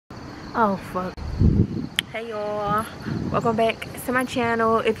Oh fuck. Hey y'all, welcome back to my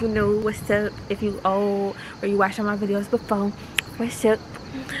channel. If you new, what's up? If you old or you watched all my videos before, what's up?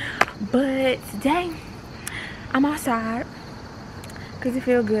 But today I'm outside because it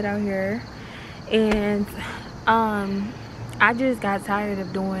feel good out here, and I just got tired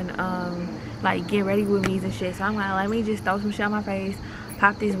of doing like get ready with me and shit. So I'm like, let me just throw some shit on my face,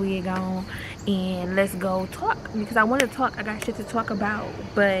 pop this wig on, and let's go talk, because I want to talk. I got shit to talk about,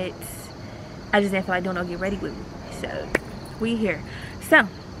 but I just didn't feel like doing no get ready with me. So we here. So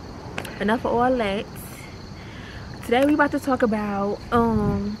enough of all that. Today we about to talk about I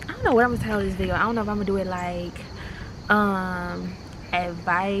don't know what I'm gonna title this video. I don't know if I'm gonna do it like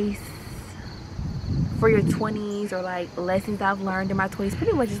advice for your 20s or like lessons I've learned in my 20s.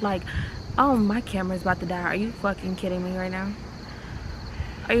 Pretty much just like, oh, my camera's about to die. Are you fucking kidding me right now?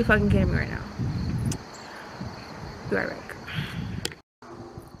 Are you fucking kidding me right now? Be right back.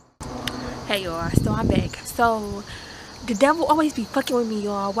 Hey y'all, so I'm back. So the devil always be fucking with me,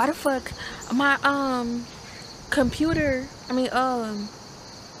 y'all. Why the fuck my computer,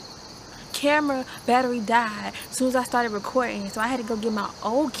 camera battery died as soon as I started recording, so I had to go get my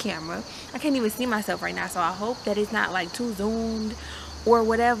old camera. I can't even see myself right now, so I hope that it's not like too zoomed or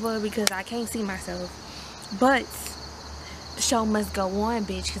whatever, because I can't see myself. But the show must go on,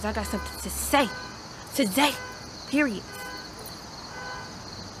 bitch, because I got something to say today, period.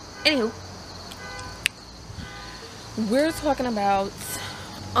 Anywho, we're talking about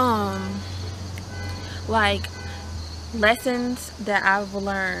like lessons that I've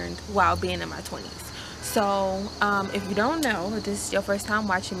learned while being in my 20s. So if you don't know, if this is your first time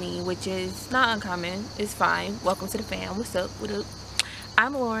watching me, which is not uncommon, it's fine, welcome to the fam. What's up? What up?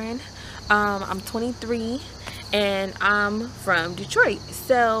 I'm Lauren. I'm 23 and I'm from Detroit,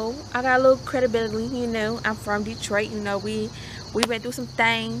 so I got a little credibility, you know. I'm from Detroit, you know. We went through some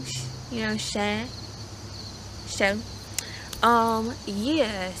things, you know. So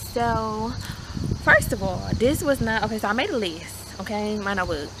yeah, so first of all, this was not okay. So I made a list, okay, my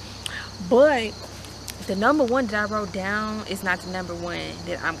notebook, but the number one that I wrote down is not the number one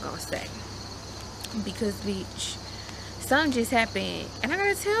that I'm gonna say, because bitch, something just happened and I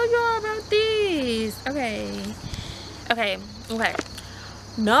gotta tell y'all about this. Okay,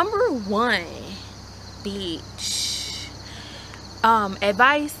 number one, bitch,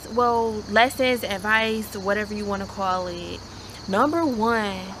 advice, well, lessons, advice, whatever you want to call it. Number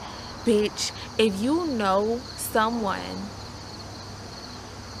one, bitch, if you know someone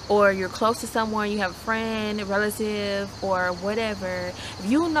or you're close to someone, you have a friend, a relative, or whatever, if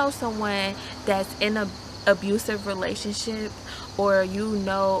you know someone that's in a abusive relationship, or you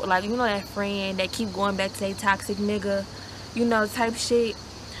know that friend that keep going back to their toxic nigga, you know, type shit,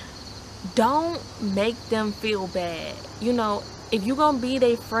 don't make them feel bad. You know, if you gonna be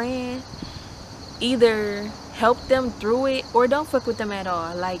their friend, either help them through it or don't fuck with them at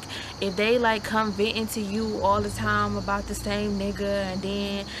all. Like, if they like come venting to you all the time about the same nigga, and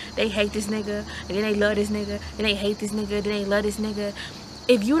then they hate this nigga, and then they love this nigga, and they hate this nigga, then they love this nigga,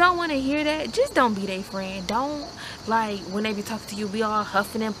 if you don't want to hear that, just don't be their friend. Don't, like, when they be talking to you, be all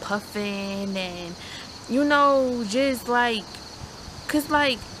huffing and puffing, and, you know, just like, cause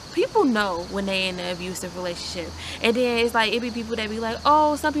like people know when they in an abusive relationship, and then it's like it be people that be like,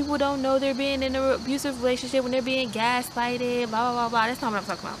 oh, some people don't know they're being in an abusive relationship when they're being gaslighted, blah blah blah blah. That's not what I'm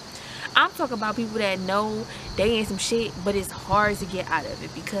talking about. I'm talking about people that know they in some shit, but it's hard to get out of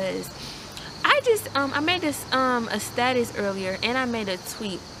it. Because I just I made this a status earlier, and I made a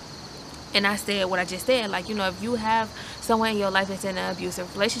tweet, and I said what I just said. Like, you know, if you have someone in your life that's in an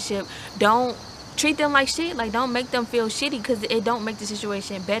abusive relationship, don't treat them like shit. Like, don't make them feel shitty, because it don't make the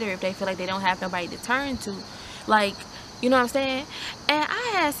situation better if they feel like they don't have nobody to turn to. Like, you know what I'm saying? And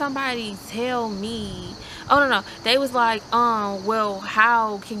I had somebody tell me, oh no, they was like, well,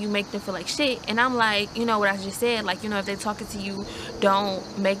 how can you make them feel like shit? And I'm like, you know what I just said, like, you know, if they're talking to you,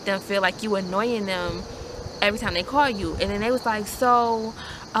 don't make them feel like you annoying them every time they call you. And then they was like, so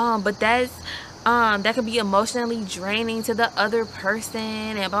but that's that could be emotionally draining to the other person,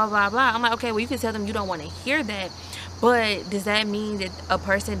 and blah blah blah. I'm like, okay, well, you can tell them you don't want to hear that, but does that mean that a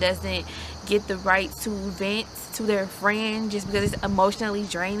person doesn't get the right to vent to their friend just because it's emotionally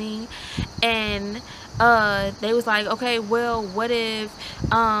draining? And they was like, okay, well, what if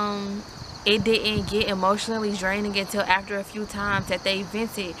it didn't get emotionally draining until after a few times that they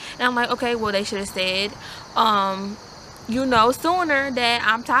vented? And I'm like, okay, well, they should have said you know, sooner, that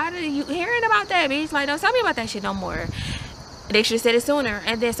I'm tired of you hearing about that, bitch. Like, don't tell me about that shit no more. They should have said it sooner.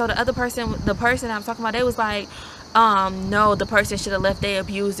 And then so the other person, the person I'm talking about, they was like, no, the person should have left their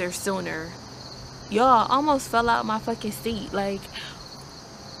abuser sooner. Y'all, almost fell out my fucking seat. Like,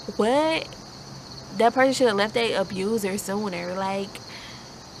 What? That person should have left their abuser sooner. Like,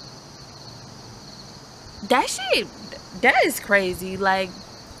 that shit, that is crazy. Like,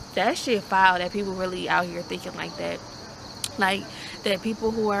 that shit foul that people really out here thinking like that. Like, that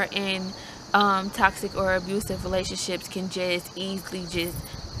people who are in toxic or abusive relationships can just easily just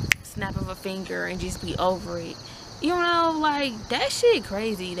snap of a finger and just be over it. You know, like, that shit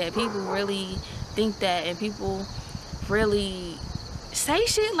crazy that people really think that, and people really say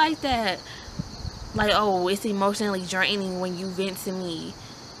shit like that. Like, oh, it's emotionally draining when you vent to me,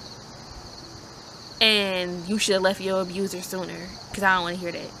 and you should have left your abuser sooner, because I don't want to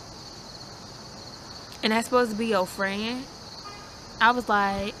hear that. And that's supposed to be your friend. I was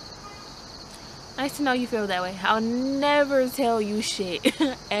like, nice to know you feel that way. I'll never tell you shit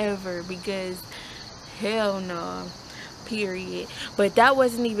ever, because hell no, period. But that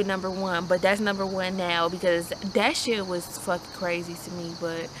wasn't even number one, but that's number one now, because that shit was fucking crazy to me.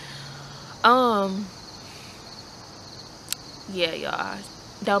 But yeah, y'all,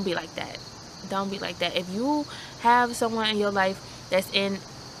 don't be like that. Don't be like that. If you have someone in your life that's in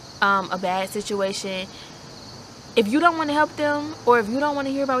a bad situation, if you don't want to help them, or if you don't want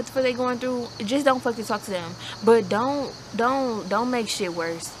to hear about what the fuck they going through, just don't fucking talk to them. But don't make shit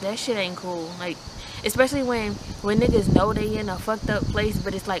worse. That shit ain't cool. Like, especially when niggas know they in a fucked up place,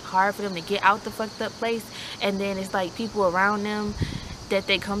 but it's like hard for them to get out the fucked up place, and then it's like people around them that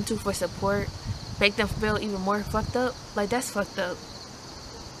they come to for support make them feel even more fucked up. Like, that's fucked up.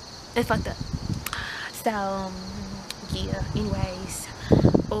 It's fucked up. So yeah, anyways,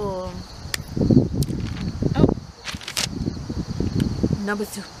 oh, number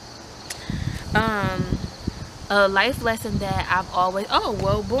 2, a life lesson that I've always, oh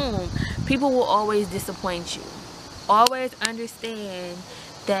well, boom, people will always disappoint you. Always understand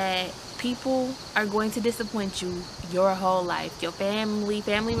that people are going to disappoint you your whole life. Your family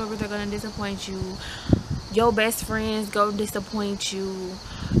members are going to disappoint you. Your best friends go disappoint you.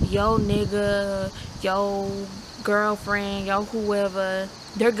 Yo nigga, yo girlfriend, yo whoever,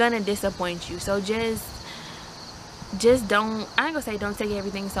 they're gonna disappoint you. So just don't, I ain't gonna say don't take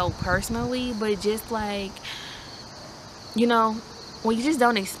everything so personally, but just like, you know, when you just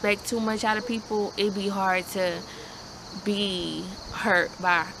don't expect too much out of people, it'd be hard to be hurt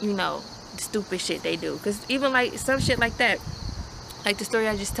by, you know, stupid shit they do. Because even like some shit like that, like the story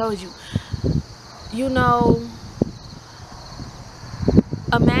I just told you, you know,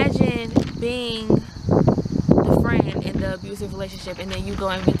 imagine being the friend in the abusive relationship, and then you go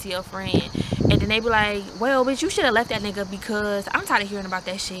and vent to your friend, and then they be like, well, bitch, you should have left that nigga because I'm tired of hearing about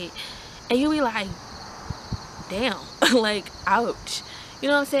that shit. And you be like, damn. Like, ouch. You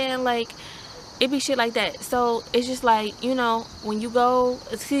know what I'm saying? Like, it be shit like that. So it's just like, you know, when you go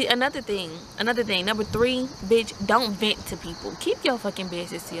see, another thing, number 3, bitch, don't vent to people. Keep your fucking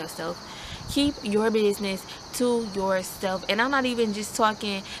business to yourself. Keep your business to yourself. And I'm not even just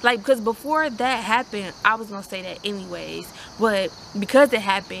talking like, because before that happened, I was gonna say that anyways, but because it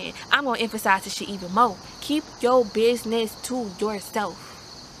happened, I'm gonna emphasize this shit even more. Keep your business to yourself.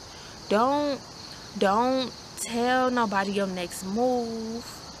 Don't tell nobody your next move,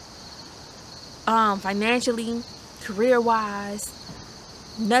 financially, career wise,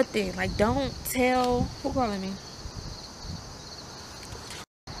 nothing. Like, don't tell. Who calling me?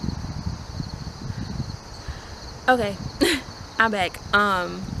 Okay. I'm back.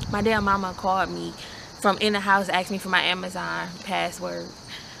 My damn mama called me from in the house, asked me for my Amazon password.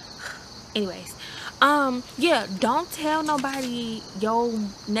 Anyways, yeah, don't tell nobody your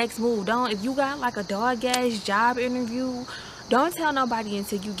next move. Don't, if you got like a dog ass job interview, don't tell nobody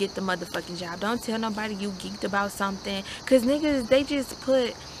until you get the motherfucking job. Don't tell nobody you geeked about something, cause niggas, they just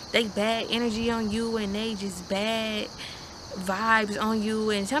put they bad energy on you, and they just bad vibes on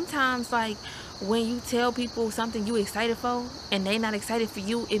you. And sometimes, like, when you tell people something you excited for and they not excited for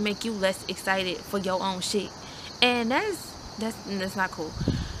you, it make you less excited for your own shit, and that's not cool.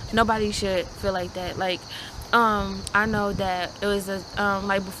 Nobody should feel like that. Like, I know that it was a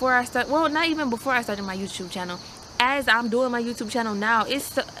like, before I start, well, not even before I started my YouTube channel, as I'm doing my YouTube channel now,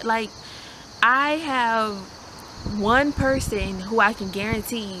 it's like, I have one person who I can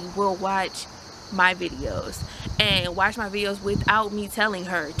guarantee will watch my videos, and watch my videos without me telling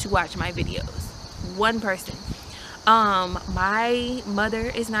her to watch my videos. One person. My mother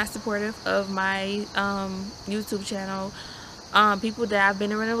is not supportive of my YouTube channel. People that I've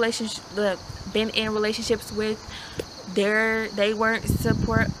been in relationships with, they weren't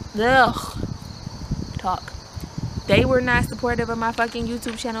talk. They were not supportive of my fucking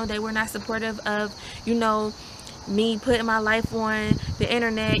YouTube channel. They were not supportive of, you know, me putting my life on the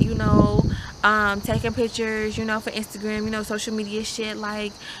internet, you know, taking pictures, you know, for Instagram, you know, social media shit.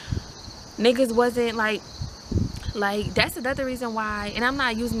 Like, niggas wasn't like that's another reason why, and I'm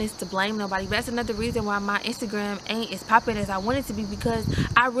not using this to blame nobody, but that's another reason why my Instagram ain't as popping as I want it to be, because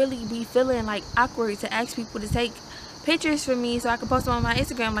I really be feeling like awkward to ask people to take pictures for me so I can post them on my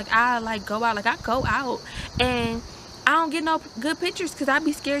Instagram. Like, I go out and I don't get no good pictures because I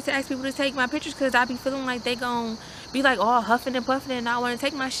be scared to ask people to take my pictures, because I be feeling like they gon' be like all huffing and puffing and not want to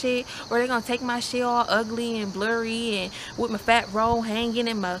take my shit, or they gonna take my shit all ugly and blurry and with my fat roll hanging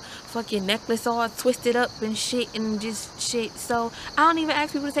and my fucking necklace all twisted up and shit and just shit. So I don't even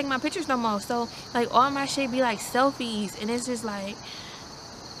ask people to take my pictures no more. So like all my shit be like selfies, and it's just like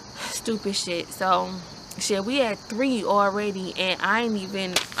stupid shit. So shit, we had 3 already, and I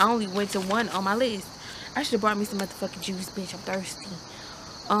only went to 1 on my list. I should have brought me some motherfucking juice, bitch. I'm thirsty.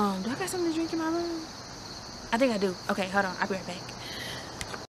 Do I got something to drink in my room? I think I do. Okay, hold on. I'll be right back.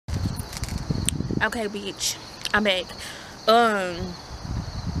 Okay, bitch. I'm back.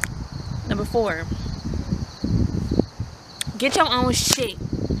 Number 4. Get your own shit.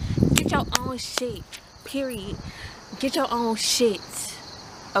 Get your own shit. Period. Get your own shit.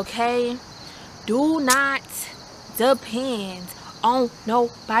 Okay? Do not depend on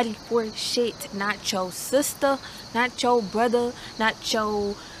nobody for shit. Not your sister, not your brother, not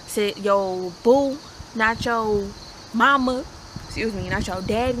your boo, not your mama, excuse me, not your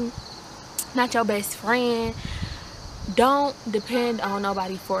daddy, not your best friend. Don't depend on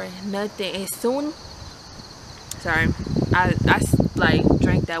nobody for nothing. As soon, sorry, I like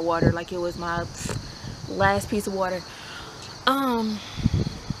drank that water like it was my last piece of water.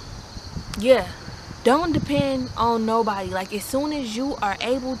 Yeah, don't depend on nobody. Like, as soon as you are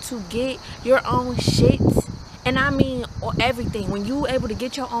able to get your own shit, and I mean everything, when you able to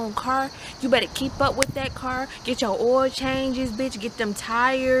get your own car, you better keep up with that car. Get your oil changes, bitch. Get them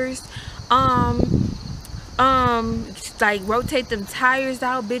tires. Like, rotate them tires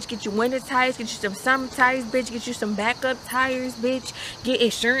out, bitch. Get your winter tires, get you some summer tires, bitch. Get you some backup tires, bitch. Get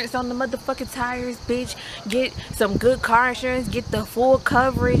insurance on the motherfucking tires, bitch. Get some good car insurance. Get the full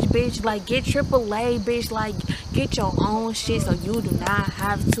coverage, bitch. Like, get AAA, bitch. Like, get your own shit so you do not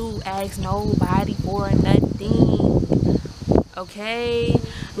have to ask nobody for nothing. Okay?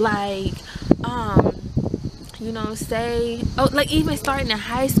 Like, you know, like, even starting in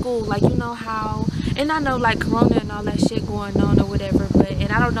high school, like, you know how, and I know like corona and all that shit going on or whatever, but,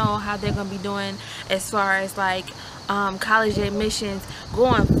 and I don't know how they're gonna be doing as far as like college admissions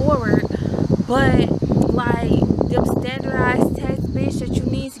going forward, but like them standardized tests, bitch, that you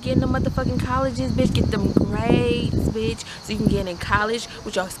need to get in the motherfucking colleges, bitch, get them grades, bitch, so you can get in college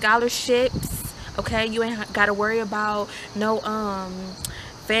with your scholarships. Okay, you ain't gotta worry about no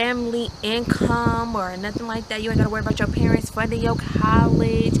family income or nothing like that. You ain't gotta worry about your parents funding your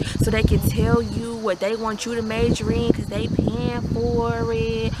college so they can tell you what they want you to major in because they paying for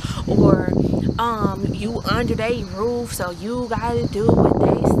it, or you under their roof, so you gotta do what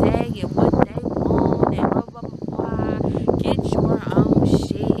they say and what they want and blah blah blah blah. Get your own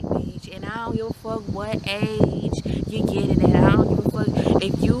shit, bitch, and I don't give a fuck what age you get it at. I don't give a fuck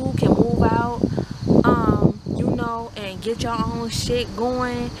if you can move out, you know, and get your own shit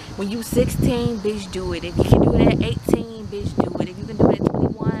going when you 16, bitch, do it. If you can do it at 18, bitch, do it. If you can do it at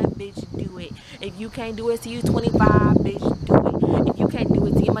 21, bitch, do it. If you can't do it till you 25, bitch, do it. If you can't do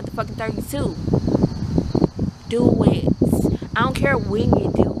it till you motherfucking 32, do it. I don't care when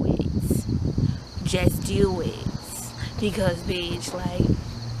you do it, just do it. Because, bitch, like,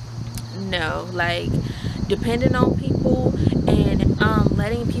 no, like, depending on people and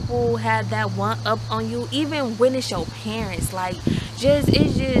letting people have that one up on you, even when it's your parents, like,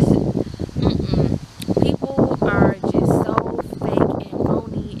 people are just so fake and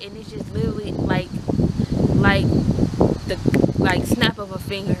phony, and it's just literally like the snap of a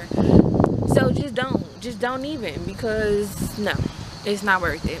finger. So just don't even, because no, it's not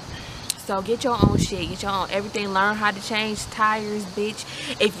worth it. So get your own shit, get your own everything. Learn how to change tires, bitch,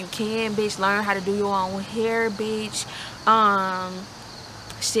 if you can, bitch. Learn how to do your own hair, bitch.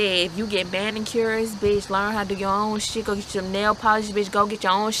 Shit, if you get manicures, bitch, learn how to do your own shit. Go get you some nail polish, bitch. Go get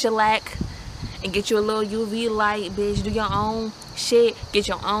your own shellac and get you a little UV light, bitch. Do your own shit, get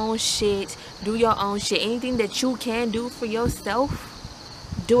your own shit, do your own shit. Anything that you can do for yourself,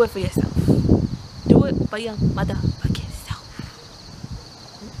 do it for yourself. Do it for your motherfucking self.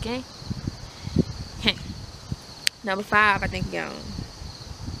 Okay? Number 5, I think, y'all.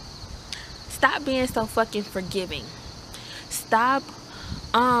 Stop being so fucking forgiving. Stop,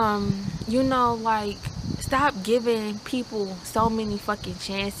 you know, like, stop giving people so many fucking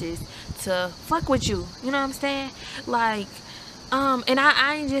chances to fuck with you. You know what I'm saying? Like, And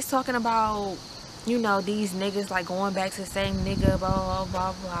I ain't just talking about, you know, these niggas like going back to the same nigga, blah, blah,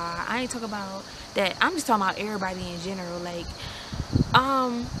 blah, blah. I ain't talking about that. I'm just talking about everybody in general. Like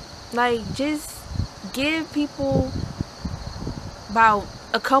just give people about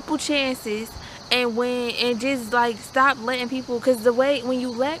a couple chances, and just like stop letting people, because the way when you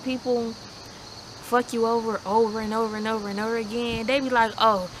let people fuck you over and over and over and over again, they be like,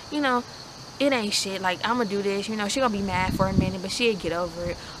 oh, you know, it ain't shit, like I'm gonna do this, you know, she gonna be mad for a minute but she'll get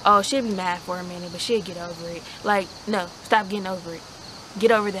over it. Oh, she'll be mad for a minute but she'll get over it. Like, no, stop getting over it.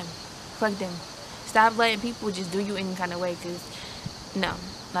 Get over them. Fuck them. Stop letting people just do you any kind of way, because no,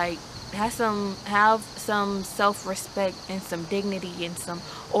 like have some self-respect and some dignity and some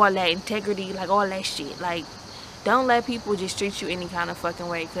all that integrity, like all that shit. Like, don't let people just treat you any kind of fucking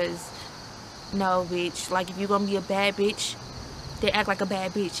way, because no, bitch. Like, if you're gonna be a bad bitch, then act like a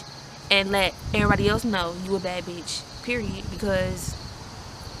bad bitch and let everybody else know you a bad bitch, period. Because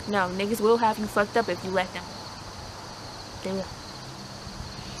no, niggas will have you fucked up if you let them. They will.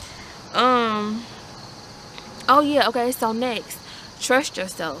 Oh yeah, okay, so next, trust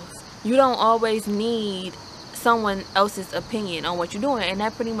yourself. You don't always need someone else's opinion on what you're doing, and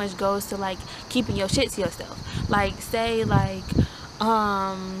that pretty much goes to like keeping your shit to yourself. Like, say like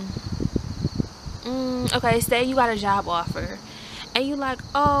okay, say you got a job offer and you like,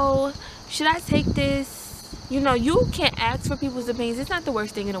 oh, should I take this? You know, you can ask for people's opinions. It's not the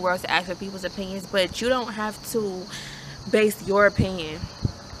worst thing in the world to ask for people's opinions, but you don't have to base your opinion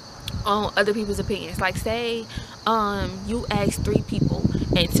on other people's opinions. Like, say you asked 3 people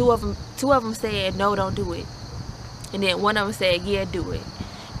and two of them said no, don't do it, and then one of them said yeah, do it.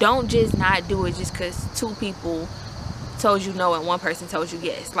 Don't just not do it just because 2 people told you no and 1 person told you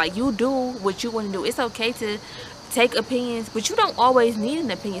yes. Like, you do what you want to do. It's okay to take opinions, but you don't always need an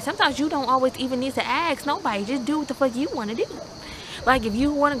opinion. Sometimes you don't always even need to ask nobody. Just do what the fuck you want to do. Like, if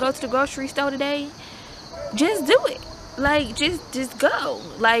you want to go to the grocery store today, just do it. Like, just go.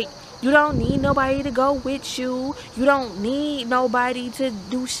 Like, you don't need nobody to go with you. You don't need nobody to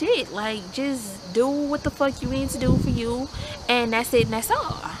do shit. Like, just do what the fuck you need to do for you, and that's it, and that's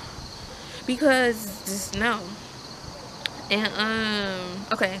all. Because just no. And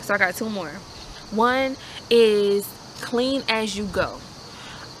okay, so I got 2 more. One is clean as you go,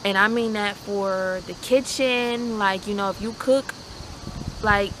 and I mean that for the kitchen. Like, you know, if you cook,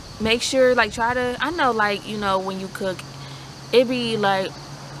 like, make sure, like, try to, I know, like, you know, when you cook, it be like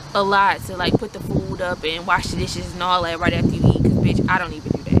a lot to like put the food up and wash the dishes and all that right after you eat, because bitch, I don't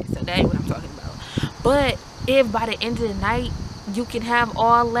even do that, so that ain't what I'm talking about. But if by the end of the night you can have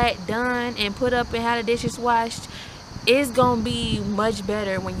all that done and put up and have the dishes washed, it's gonna be much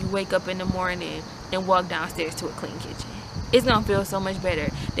better when you wake up in the morning and walk downstairs to a clean kitchen. It's gonna feel so much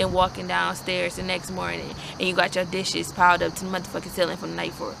better than walking downstairs the next morning and you got your dishes piled up to the motherfucking ceiling from the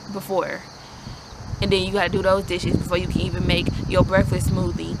night before, and then you gotta do those dishes before you can even make your breakfast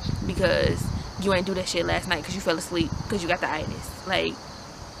smoothie because you ain't do that shit last night because you fell asleep because you got the itis. Like,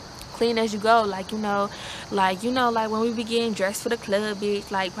 clean as you go. Like, you know, like when we be getting dressed for the club,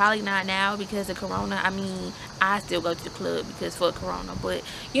 bitch, like, probably not now because of corona. I mean, I still go to the club because for corona, but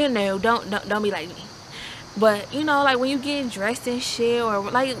you know, don't be like me. But you know, like when you getting dressed and shit, or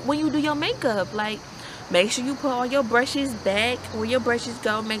like when you do your makeup, like, make sure you put all your brushes back where your brushes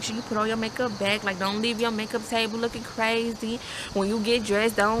go. Make sure you put all your makeup back. Like, don't leave your makeup table looking crazy. When you get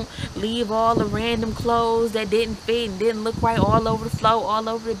dressed, don't leave all the random clothes that didn't fit and didn't look right all over the floor, all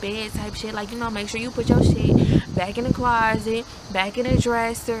over the bed type shit. Like, you know, make sure you put your shit back in the closet, back in the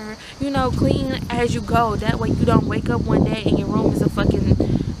dresser, you know, clean as you go. That way you don't wake up one day and your room is a fucking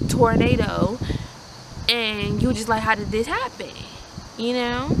tornado and you just like, how did this happen? You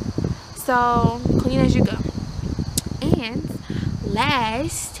know? So, clean as you go. And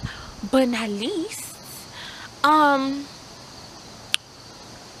last but not least,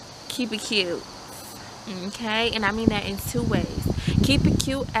 keep it cute. Okay? And I mean that in 2 ways. Keep it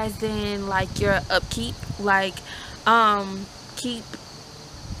cute as in like your upkeep, like keep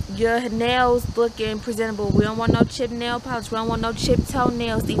your nails looking presentable. We don't want no chipped nail polish. We don't want no chipped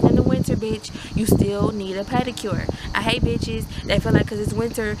toenails. Even in the winter, bitch, you still need a pedicure. I hate bitches that feel like because it's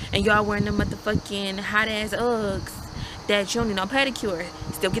winter and y'all wearing them motherfucking hot ass Uggs that you don't need no pedicure.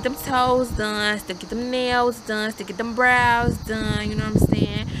 Still get them toes done. Still get them nails done. Still get them brows done. You know what I'm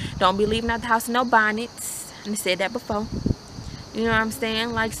saying? Don't be leaving out the house in no bonnets. I said that before. You know what I'm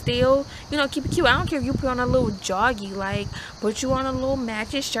saying? Like, still, you know, keep it cute. I don't care if you put on a little joggy, like, put you on a little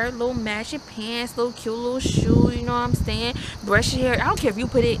matching shirt, little matching pants, little cute little shoe, you know what I'm saying? Brush your hair. I don't care if you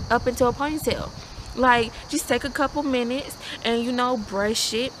put it up into a ponytail. Like, just take a couple minutes and, you know,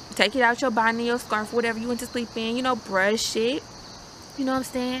 brush it. Take it out your bonnet, your scarf, whatever you went to sleep in, you know, brush it. You know what I'm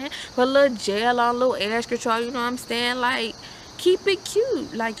saying? Put a little gel on, a little edge control, you know what I'm saying? Like, keep it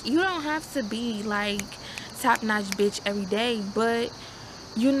cute. Like, you don't have to be, like, top-notch bitch every day. But,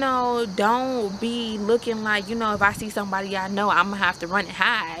 you know, don't be looking like, you know, if I see somebody I know, I'm going to have to run and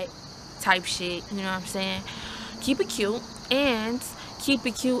hide type shit. You know what I'm saying? Keep it cute. And keep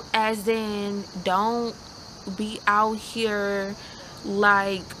it cute as in don't be out here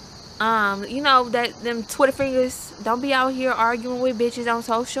like you know, that them Twitter fingers, don't be out here arguing with bitches on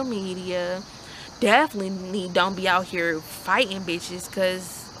social media. Definitely don't be out here fighting bitches,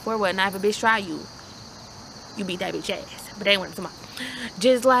 because for what? Not if a bitch try you beat that bitch ass. But they ain't what I'm talking about.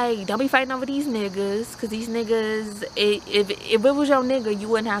 Just like, don't be fighting over these niggas, because these niggas, if it was your nigga, you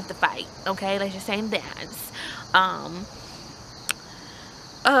wouldn't have to fight. Okay, let's just say that.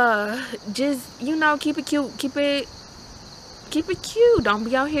 Just, you know, keep it cute, keep it cute. Don't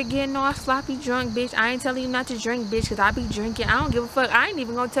be out here getting all sloppy drunk, bitch. I ain't telling you not to drink, bitch, because I be drinking. I don't give a fuck. I ain't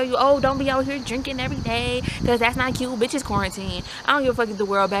even gonna tell you, oh, don't be out here drinking every day, because that's not cute. Bitch, it's quarantine. I don't give a fuck if the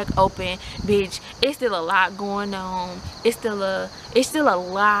world back open, bitch. It's still a lot going on. It's still a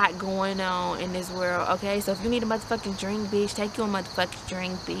lot going on in this world, okay? So if you need a motherfucking drink, bitch, take you a motherfucking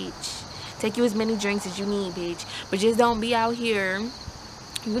drink, bitch. Take you as many drinks as you need, bitch. But just don't be out here,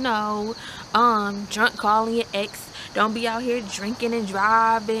 you know, drunk calling your ex. Don't be out here drinking and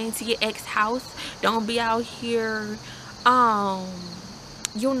driving to your ex house. Don't be out here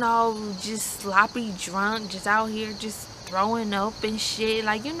you know, just sloppy drunk, just out here just throwing up and shit.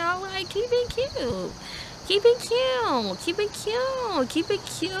 Like, you know, like, keep it cute. Keep it cute. Keep it cute. Keep it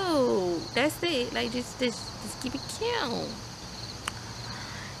cute. That's it. Like, just keep it cute.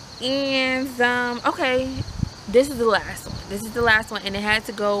 And okay, this is the last one. This is the last one, and it had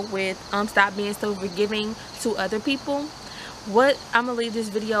to go with stop being so forgiving to other people. What I'm gonna leave this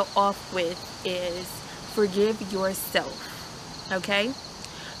video off with is forgive yourself. Okay,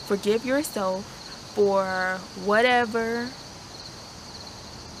 forgive yourself for whatever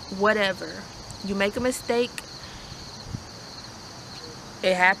you make a mistake.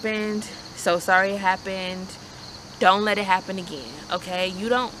 It happened, so sorry it happened. Don't let it happen again. Okay, you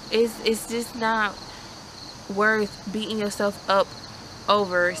don't, it's just not worth beating yourself up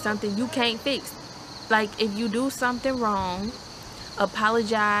over something you can't fix. Like, if you do something wrong,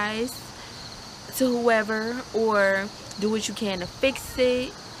 apologize to whoever, or do what you can to fix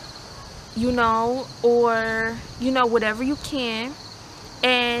it, you know, or, you know, whatever you can,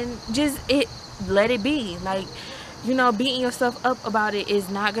 and just let it be. Like, you know, beating yourself up about it is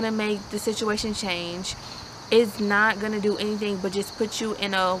not gonna make the situation change. It's not gonna do anything but just put you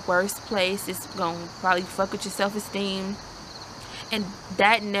in a worse place. It's gonna probably fuck with your self-esteem, and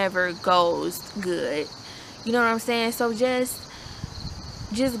that never goes good. You know what I'm saying? So just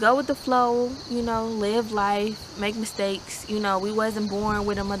go with the flow, you know, live life, make mistakes. You know, we wasn't born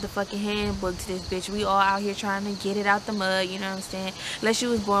with a motherfucking handbook to this bitch. We all out here trying to get it out the mud, you know what I'm saying? Unless you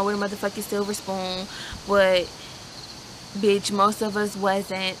was born with a motherfucking silver spoon, but bitch, most of us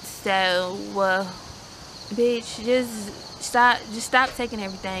wasn't. So bitch, just stop taking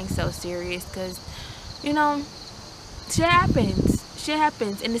everything so serious, because, you know, shit happens.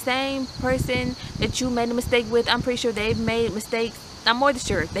 And the same person that you made a mistake with, I'm pretty sure they've made mistakes. I'm more than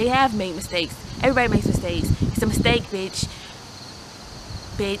sure they have made mistakes. Everybody makes mistakes. It's a mistake, bitch.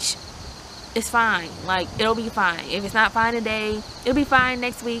 It's fine. Like, it'll be fine. If it's not fine today, it'll be fine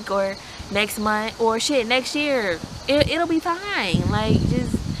next week or next month or shit next year. It'll be fine. Like,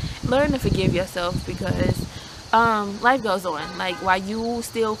 just learn to forgive yourself, because life goes on. Like, while you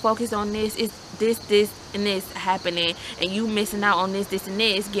still focus on this, it's this and this happening, and you missing out on this and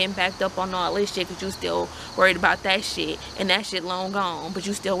this, getting backed up on all this shit because you still worried about that shit, and that shit long gone, but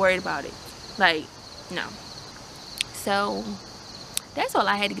you still worried about it. Like, no. So that's all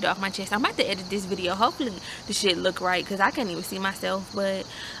I had to get off my chest. I'm about to edit this video. Hopefully the shit look right, because I can't even see myself. But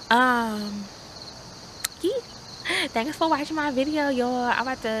yeah, thanks for watching my video, y'all. I'm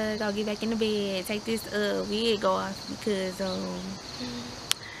about to go get back in the bed, take this wig off, because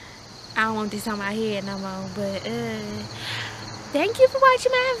I don't want this on my head no more. But thank you for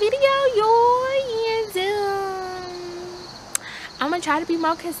watching my video, y'all. And I'm gonna try to be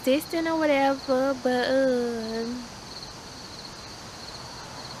more consistent or whatever. But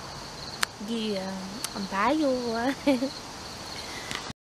yeah, bye, y'all.